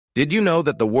Did you know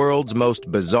that the world's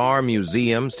most bizarre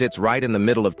museum sits right in the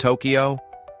middle of Tokyo?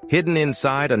 Hidden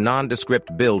inside a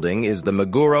nondescript building is the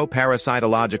Meguro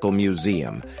Parasitological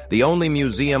Museum, the only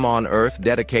museum on Earth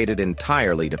dedicated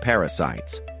entirely to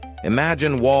parasites.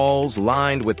 Imagine walls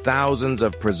lined with thousands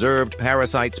of preserved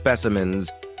parasite specimens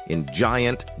in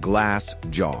giant glass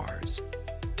jars.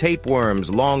 Tapeworms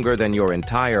longer than your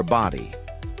entire body.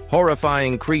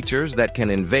 Horrifying creatures that can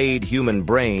invade human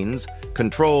brains,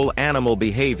 control animal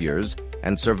behaviors,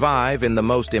 and survive in the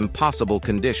most impossible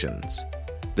conditions.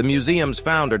 The museum's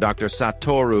founder, Dr.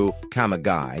 Satoru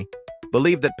Kamigai,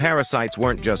 believed that parasites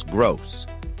weren't just gross.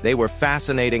 They were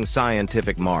fascinating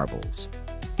scientific marvels.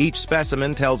 Each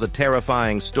specimen tells a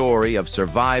terrifying story of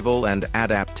survival and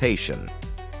adaptation.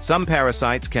 Some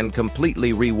parasites can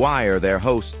completely rewire their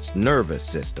host's nervous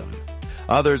system.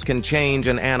 Others can change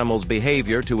an animal's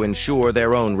behavior to ensure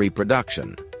their own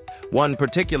reproduction. One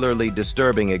particularly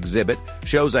disturbing exhibit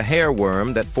shows a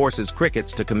hairworm that forces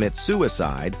crickets to commit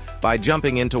suicide by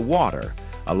jumping into water,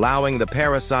 allowing the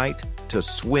parasite to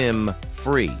swim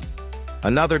free.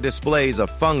 Another displays a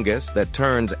fungus that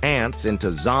turns ants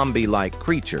into zombie-like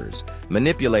creatures,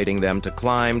 manipulating them to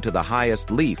climb to the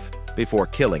highest leaf before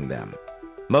killing them.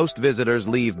 Most visitors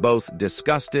leave both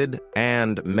disgusted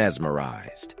and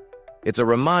mesmerized. It's a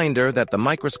reminder that the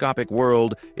microscopic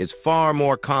world is far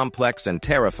more complex and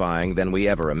terrifying than we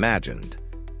ever imagined.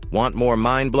 Want more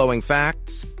mind-blowing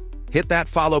facts? Hit that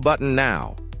follow button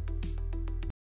now